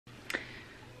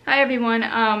Hi everyone.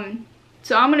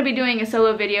 So I'm gonna be doing a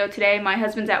solo video today. My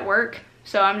husband's at work,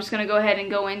 so I'm just gonna go ahead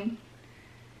and go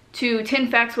into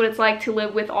 10 facts what it's like to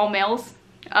live with all males.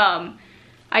 I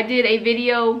did a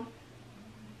video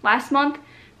last month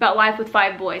about life with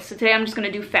 5 boys, so today I'm just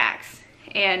gonna do facts,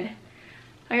 and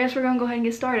I guess we're gonna go ahead and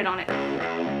get started on it.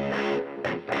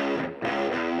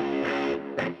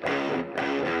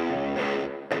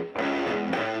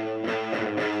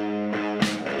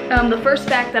 The first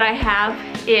fact that I have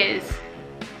is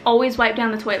always wipe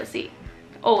down the toilet seat.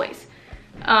 Always.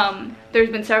 There's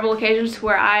been several occasions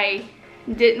where I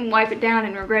didn't wipe it down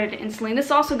and regretted it instantly.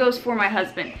 This also goes for my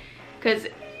husband, because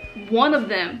one of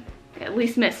them at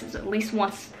least misses at least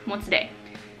once a day.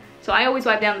 So I always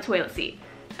wipe down the toilet seat.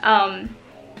 The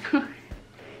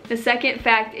second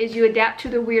fact is you adapt to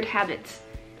their weird habits.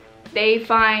 They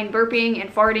find burping and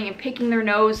farting and picking their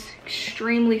nose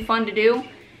extremely fun to do.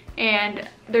 And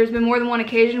there's been more than one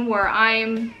occasion where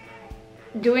I'm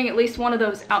doing at least one of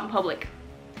those out in public.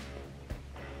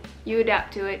 You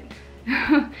adapt to it.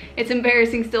 It's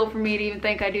embarrassing still for me to even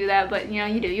think I do that, but you know,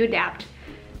 you adapt.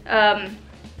 Fact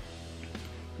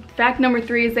number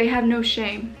 3 is they have no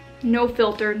shame, no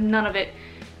filter, none of it.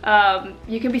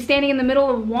 You can be standing in the middle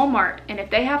of Walmart, and if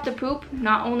they have to poop,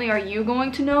 not only are you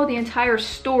going to know, the entire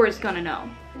store is gonna know.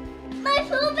 My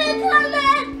poop is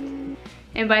coming!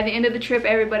 And by the end of the trip,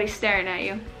 everybody's staring at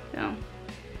you. So,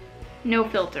 no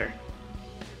filter.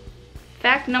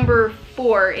 Fact number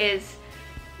 4 is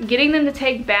getting them to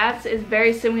take baths is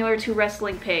very similar to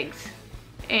wrestling pigs.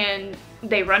 And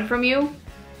they run from you.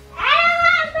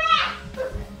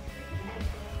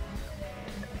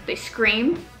 They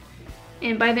scream.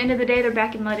 And by the end of the day, they're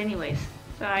back in mud anyways.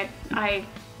 So I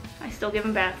still give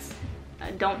them baths.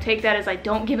 Don't take that as I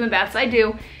don't give them baths. I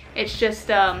do. It's just,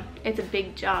 it's a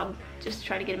big job just to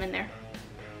try to get them in there.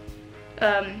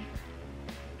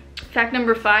 Fact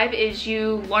number 5 is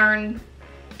you learn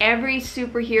every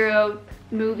superhero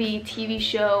movie, TV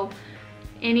show,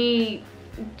 any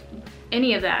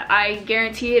of that. I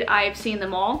guarantee it, I've seen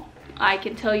them all. I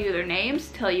can tell you their names,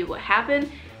 tell you what happened,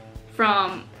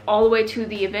 from all the way to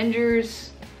the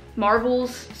Avengers,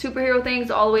 Marvel's superhero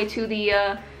things, all the way to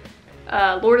the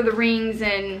Lord of the Rings,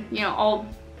 and you know, all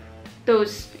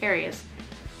those areas.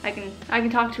 I can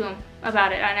talk to them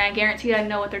about it, and I guarantee I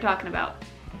know what they're talking about.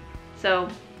 So,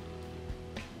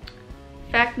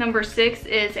 fact number 6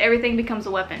 is everything becomes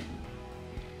a weapon.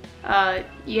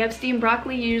 You have steamed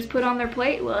broccoli you just put on their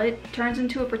plate, well, it turns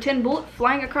into a pretend bullet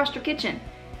flying across your kitchen.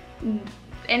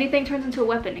 Anything turns into a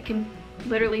weapon. It can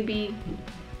literally be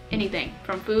anything,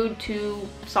 from food to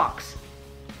socks.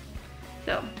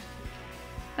 So,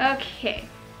 okay.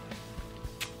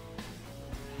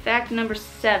 Fact number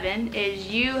 7 is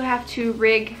you have to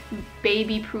rig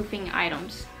baby-proofing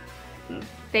items.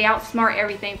 They outsmart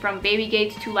everything from baby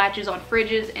gates to latches on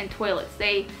fridges and toilets.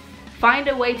 They find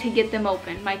a way to get them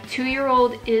open. My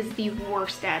 2-year-old is the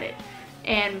worst at it,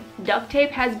 and duct tape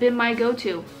has been my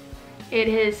go-to. It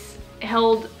has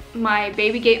held my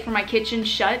baby gate for my kitchen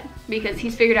shut because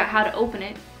he's figured out how to open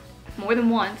it more than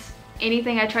once.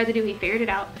 Anything I tried to do, he figured it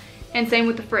out. And same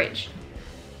with the fridge.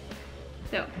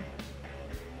 So,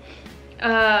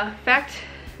 fact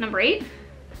number 8.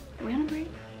 Are we on number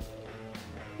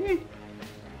 8?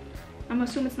 I'm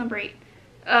assuming it's number 8.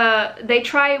 They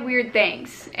try weird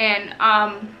things, and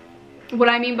what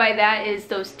I mean by that is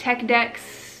those tech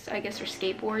decks, I guess, are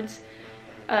skateboards.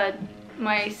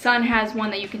 My son has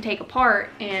one that you can take apart,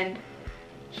 and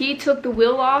he took the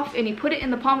wheel off and he put it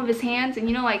in the palm of his hands, and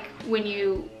you know, like when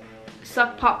you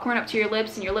suck popcorn up to your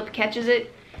lips and your lip catches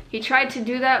it, he tried to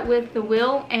do that with the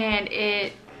wheel and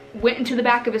it went into the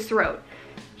back of his throat.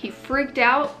 He freaked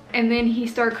out, and then he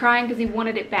started crying because he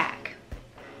wanted it back.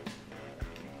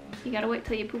 You gotta wait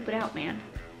till you poop it out, man.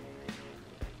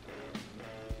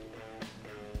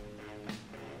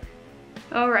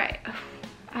 Alright,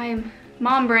 I'm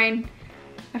mom brain.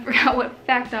 I forgot what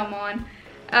fact I'm on.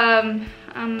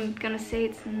 I'm gonna say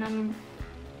it's number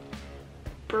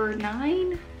 9.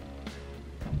 I'm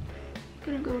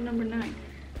gonna go number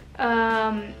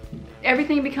 9.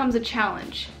 Everything becomes a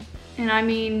challenge. And I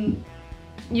mean,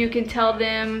 you can tell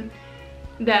them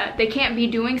that they can't be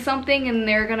doing something and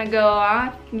they're gonna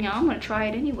go, you know, I'm gonna try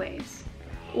it anyways.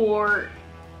 Or,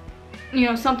 you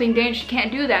know, something dangerous, you can't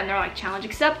do that, and they're like, challenge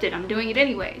accepted, I'm doing it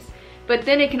anyways. But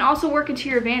then it can also work into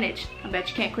your advantage. I bet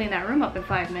you can't clean that room up in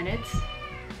 5 minutes.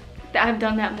 I've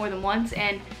done that more than once,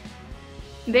 and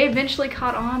they eventually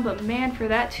caught on, but man, for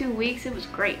that 2 weeks, it was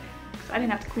great, because I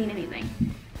didn't have to clean anything.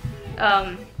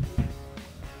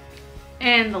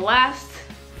 And the last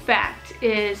fact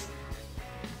is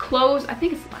clothes, I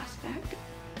think it's the last fact.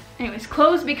 Anyways,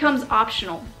 clothes becomes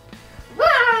optional.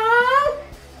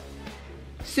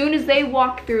 soon as they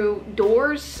walk through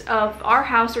doors of our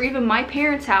house or even my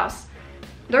parents' house,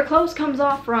 their clothes comes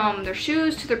off, from their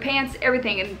shoes to their pants,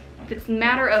 everything, and it's a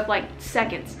matter of like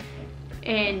seconds.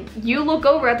 And you look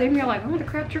over at them and you're like, where the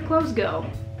crap did your clothes go?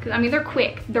 Because I mean, they're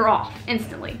quick, they're off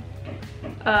instantly.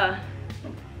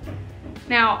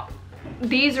 Now,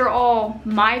 these are all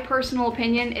my personal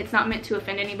opinion. It's not meant to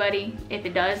offend anybody. If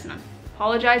it does, and I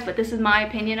apologize, but this is my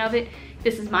opinion of it.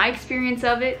 This is my experience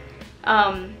of it.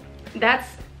 That's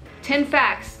 10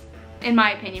 facts, in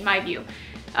my opinion, my view.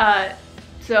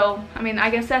 So, I mean, I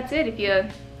guess that's it. If you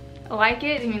like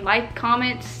it, I mean, like,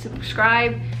 comment,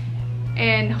 subscribe,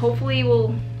 and hopefully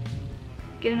we'll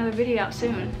get another video out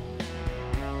soon.